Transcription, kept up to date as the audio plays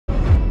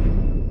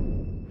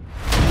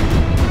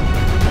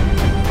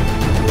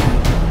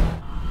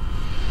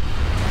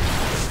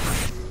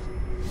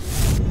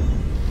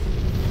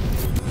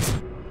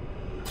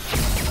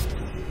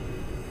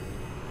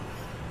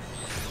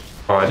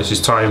fight. This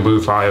is Tyan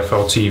Booth,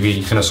 IFL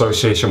TV, in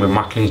association with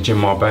Macklin's Gym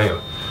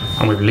Marbella,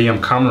 and with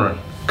Liam Cameron.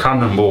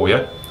 Cannonball,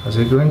 yeah? How's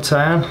it going,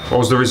 Tyan? What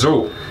was the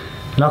result?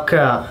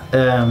 Knockout.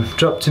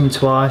 Dropped him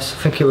twice. I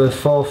think it was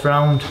the 4th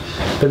round.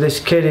 But this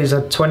kid has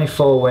had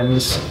 24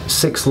 wins,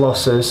 6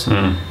 losses.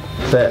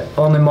 But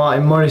only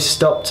Martin Murray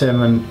stopped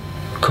him, and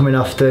coming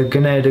off the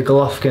Gennady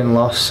Golovkin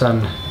loss,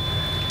 and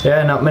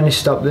yeah, not many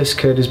stopped this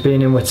kid. He's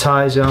been in with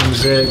Tyan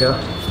Zerga.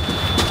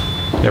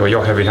 Yeah, but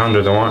you're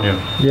heavy-handed though, aren't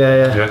you?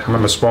 Yeah. Yeah, I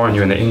remember sparring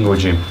you in the Ingle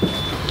gym.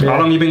 Yeah. How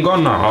long you been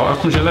gone now?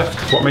 How come you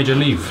left? What made you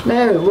leave?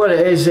 No, what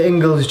it is,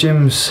 Ingle's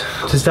gyms,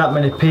 there's that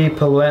many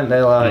people, weren't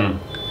there? Like,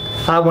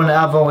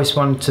 I've always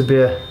wanted to be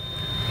a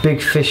big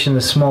fish in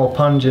the small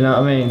pond, you know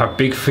what I mean? A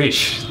big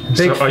fish?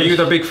 Are you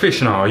the big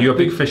fish now? Are you a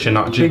big fish in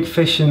that gym? Big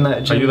fish in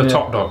that gym. Are you the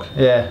top dog?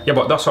 Yeah. Yeah,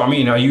 but that's what I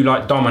mean. Are you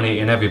like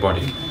dominating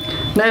everybody?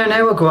 No,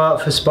 I go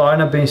out for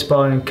sparring. I've been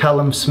sparring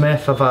Callum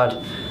Smith,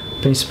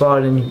 been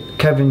sparring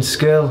Kevin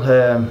Skill,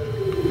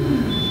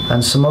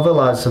 and some other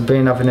lads have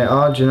been having it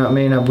hard, you know what I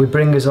mean? And we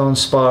bring his own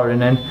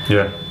sparring in.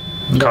 Yeah.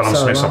 Callum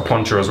Smith's a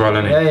puncher as well,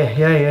 isn't he? Yeah,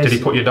 he is. Did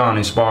he put you down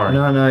in sparring?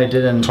 No, he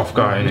didn't. Tough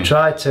guy, isn't he? He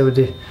tried to.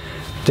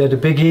 They had a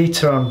big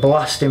heater on,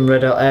 blasting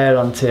red hot air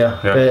onto you. Yeah.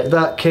 But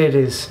that kid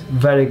is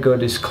very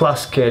good, he's a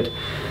class kid.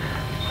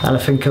 And I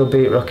think he'll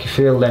beat Rocky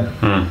Fielding.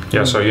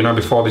 Yeah, so you know,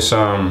 before this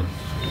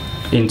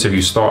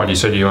interview started, you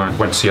said you went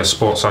to see a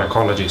sports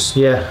psychologist.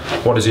 Yeah.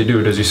 What does he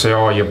do? Does he say,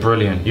 oh, you're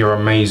brilliant, you're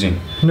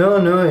amazing? No,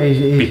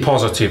 be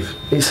positive.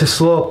 It's a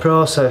slow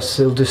process.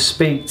 He'll just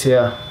speak to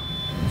you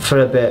for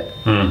a bit.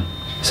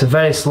 It's a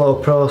very slow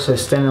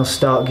process, then he'll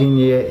start giving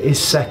you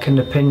his second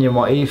opinion,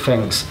 what he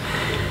thinks.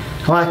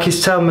 Like,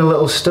 he's telling me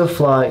little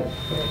stuff like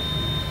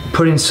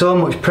putting so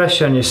much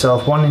pressure on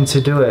yourself, wanting to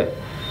do it,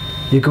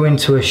 you go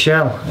into a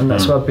shell, and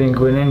that's what I've been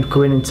going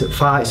into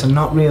fights and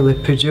not really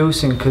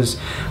producing because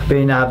I've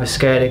been either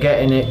scared of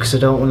getting it because I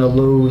don't want to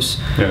lose.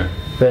 Yeah.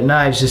 But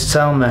now he's just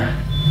telling me,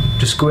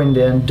 just go in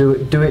there and do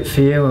it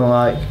for you, and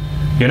like.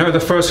 You know the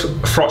first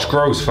Froch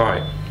Groves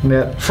fight?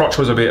 Yeah. Froch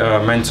was a bit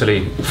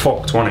mentally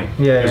fucked, wasn't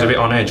he? Yeah. He was a bit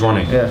on edge,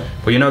 wasn't he? Yeah.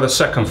 But you know the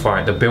second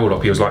fight, the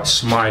build-up, he was like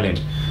smiling.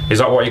 Is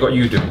that what he got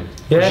you doing?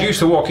 Yeah. You used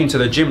to walk into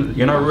the gym,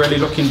 you know, really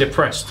looking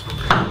depressed.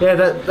 Yeah,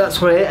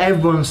 that's what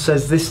everyone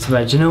says this to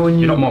me. Do you know when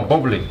you're not more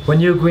bubbly? When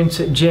you go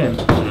into the gym,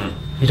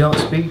 you don't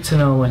speak to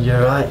no one.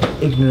 You're right,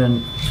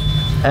 ignorant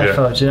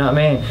effort. Do you know what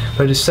I mean?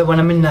 But it's so when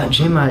I'm in that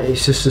gym,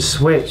 it's just a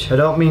switch. I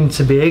don't mean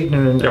to be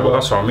ignorant. Yeah, well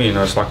that's what I mean.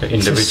 It's like an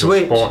individual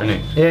sport, isn't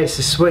it? Yeah, it's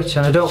a switch,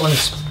 and I don't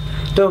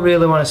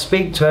really want to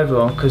speak to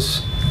everyone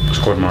because. It's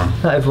good, man.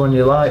 Not everyone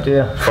you like, do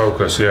you?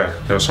 Focus, yeah.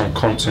 There were some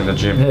cunts in the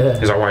gym. Yeah.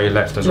 Is that why you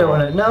left as well?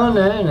 No.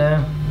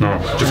 No. Do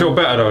you feel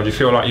better though? Do you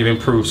feel like you've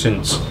improved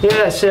since?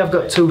 Yeah, see, I've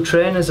got 2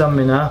 trainers on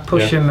me now,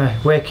 pushing me,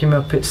 waking me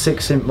up at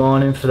 6 in the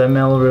morning for them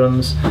L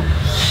runs.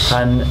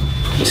 And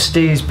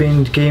Steve's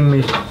been giving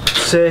me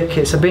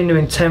circuits. I've been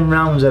doing 10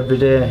 rounds every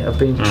day. I've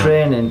been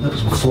training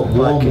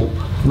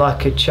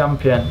like a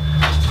champion.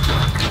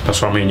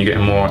 That's what I mean, you're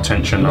getting more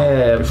attention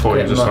now before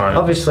you just like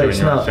obviously it's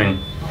not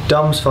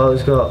Dom's fault.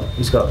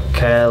 He's got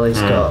Kel, he's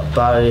got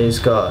Barry, he's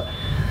got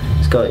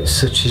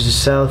such as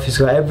yourself, he's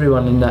got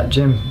everyone in that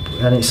gym,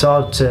 and it's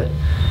hard to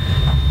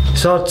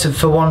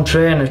for one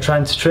trainer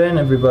trying to train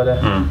everybody.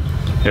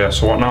 Yeah,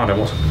 so what now then?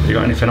 You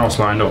got anything else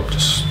lined up?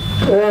 Just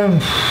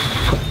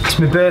it's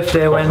my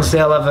birthday Wednesday,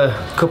 I'll have a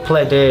couple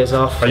of days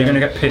off. Are you gonna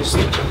get pissed?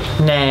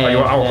 Nah. Are you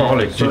an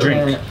alcoholic? Do you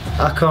drink?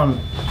 I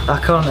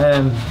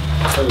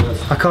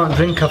can't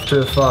drink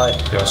after a fight.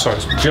 Yeah, sorry.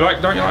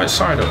 Don't you like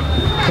cider?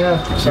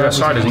 Yeah.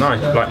 Cider's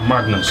nice, like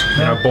Magnus,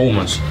 you know,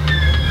 Bulmers.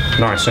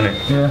 Nice, isn't it?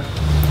 Yeah.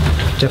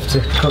 Do you have to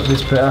cut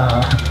this bit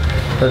out?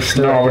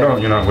 No, we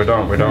don't, you know, we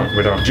don't. Do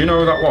you know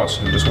who that was?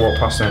 We just walked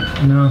past him.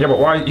 No. Yeah, but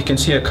why, you can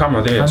see a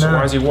camera there, so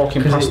why is he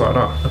walking past like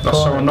that? That's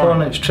so annoying.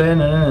 Opponent's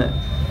training, isn't it?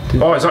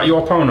 Oh, is that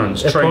your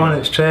opponent's training?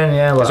 Opponent's training,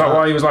 yeah. Like is that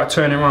why he was like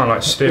turning around,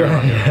 like staring?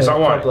 Yeah, is that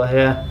why? Probably,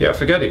 yeah. Yeah,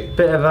 forget it.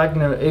 Bit of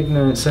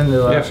ignorance in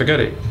there. Yeah, forget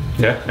it.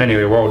 Yeah,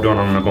 anyway, well done.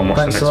 I'm going to go and watch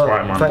the next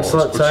fight, man. Thanks a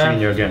lot, Good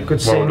seeing you again.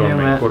 Good seeing you,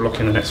 mate. Good luck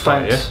in the next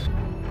fight, yeah?